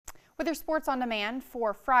With your sports on demand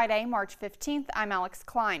for Friday, March 15th, I'm Alex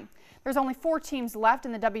Klein. There's only 4 teams left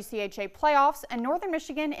in the WCHA playoffs, and Northern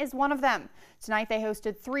Michigan is one of them. Tonight they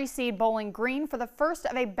hosted 3-seed Bowling Green for the first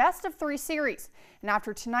of a best-of-3 series. And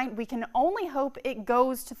after tonight, we can only hope it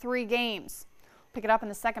goes to 3 games. Pick it up in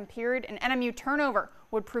the second period. An NMU turnover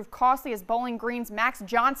would prove costly as Bowling Green's Max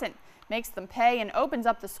Johnson makes them pay and opens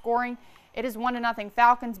up the scoring. It is 1-0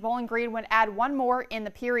 Falcons. Bowling Green would add 1 more in the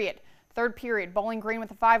period. Third period, Bowling Green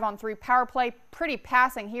with a 5-on-3 power play. Pretty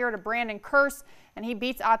passing here to Brandon Kearse, and he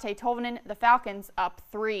beats Ate Tolvanen. The Falcons up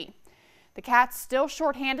 3. The Cats still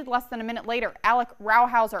shorthanded less than a minute later. Alec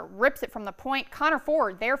Rauhauser rips it from the point. Connor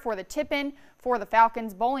Ford there for the tip-in for the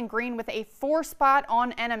Falcons. Bowling Green with a 4 spot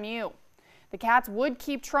on NMU. The Cats would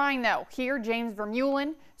keep trying, though. Here, James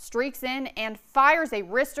Vermeulen streaks in and fires a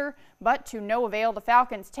wrister, but to no avail. The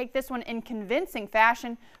Falcons take this one in convincing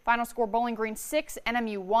fashion. Final score, Bowling Green 6,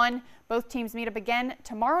 NMU 1. Both teams meet up again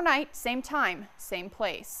tomorrow night, same time, same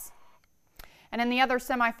place. And in the other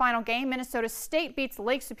semifinal game, Minnesota State beats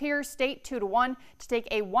Lake Superior State 2-1 to take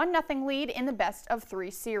a 1-0 lead in the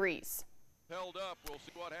best-of-3 series.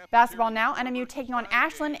 Basketball now, NMU taking on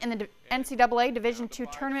Ashland in the NCAA Division II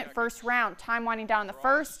tournament first round. Time winding down in the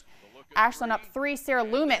first. Ashland up 3. Sarah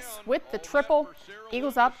Loomis with the triple.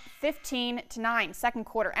 Eagles up 15-9. Second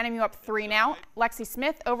quarter, NMU up 3 now. Lexi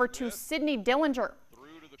Smith over to Sydney Dillinger.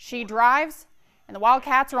 She drives, and the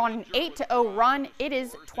Wildcats are on an 8-0 run. It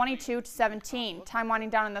is 22-17. Time winding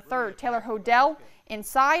down in the third. Taylor Hodell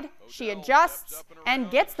inside. She adjusts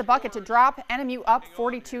and gets the bucket to drop. NMU up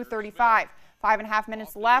 42-35. 5.5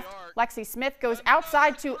 minutes left. Lexi Smith goes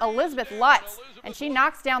outside to Elizabeth Lutz, and she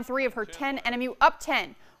knocks down 3 of her 10. NMU up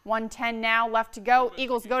 10. 1:10 now left to go.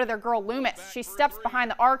 Eagles go to their girl Loomis. She steps behind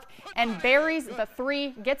the arc and buries the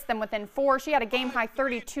 3, gets them within 4. She had a game-high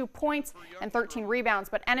 32 points and 13 rebounds,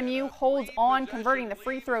 but NMU holds on, converting the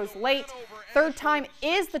free throws late. Third time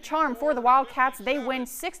is the charm for the Wildcats. They win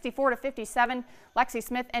 64-57. Lexi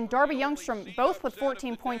Smith and Darby Youngstrom both with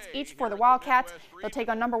 14 points each for the Wildcats. They'll take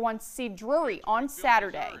on #1 seed Drury on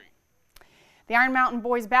Saturday. The Iron Mountain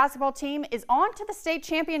boys basketball team is on to the state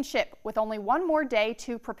championship with only 1 more day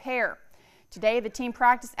to prepare. Today, the team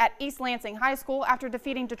practiced at East Lansing High School after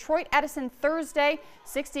defeating Detroit Edison Thursday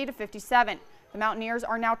 60-57. The Mountaineers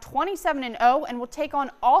are now 27-0 and will take on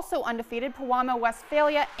also undefeated Pewamo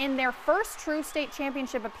Westphalia in their first true state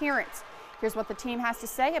championship appearance. Here's what the team has to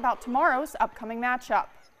say about tomorrow's upcoming matchup.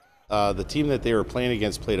 The team that they were playing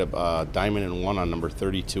against played a diamond and 1 on number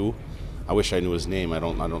 32. I wish I knew his name. I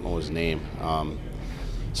don't know his name.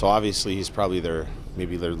 So obviously he's probably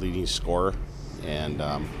maybe their leading scorer, and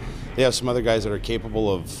they have some other guys that are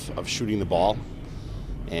capable of shooting the ball.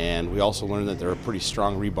 And we also learned that they're a pretty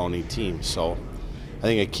strong rebounding team. So I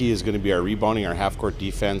think a key is going to be our rebounding, our half-court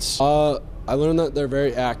defense. I learned that they're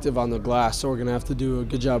very active on the glass, so we're going to have to do a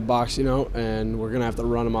good job boxing out, and we're going to have to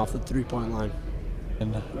run them off the 3-point line.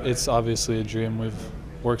 And it's obviously a dream. We've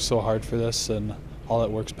worked so hard for this, and all that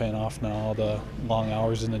work's paying off now. All the long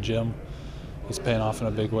hours in the gym, it's paying off in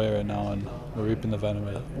a big way right now, and we're reaping the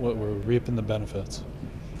benefits.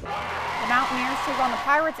 The Mountaineers take on the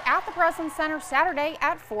Pirates at the Breslin Center Saturday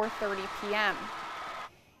at 4:30 p.m.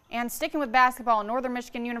 And sticking with basketball, Northern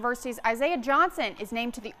Michigan University's Isaiah Johnson is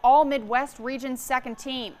named to the All-Midwest Region's second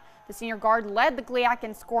team. The senior guard led the GLIAC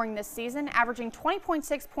in scoring this season, averaging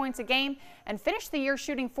 20.6 points a game, and finished the year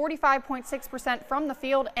shooting 45.6% from the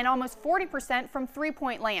field and almost 40% from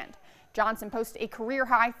three-point land. Johnson posted a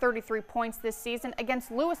career-high 33 points this season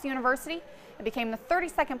against Lewis University and became the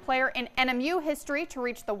 32nd player in NMU history to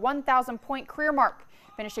reach the 1,000-point career mark,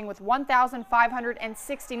 finishing with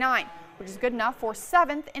 1,569, which is good enough for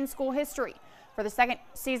 7th in school history. For the second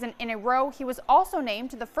season in a row, he was also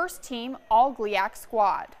named to the first-team All-GLIAC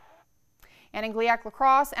squad. And in GLIAC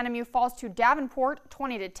lacrosse, NMU falls to Davenport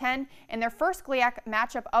 20-10 in their first GLIAC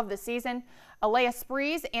matchup of the season. Alea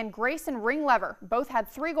Sprees and Grayson Ringlever both had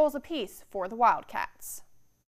 3 goals apiece for the Wildcats.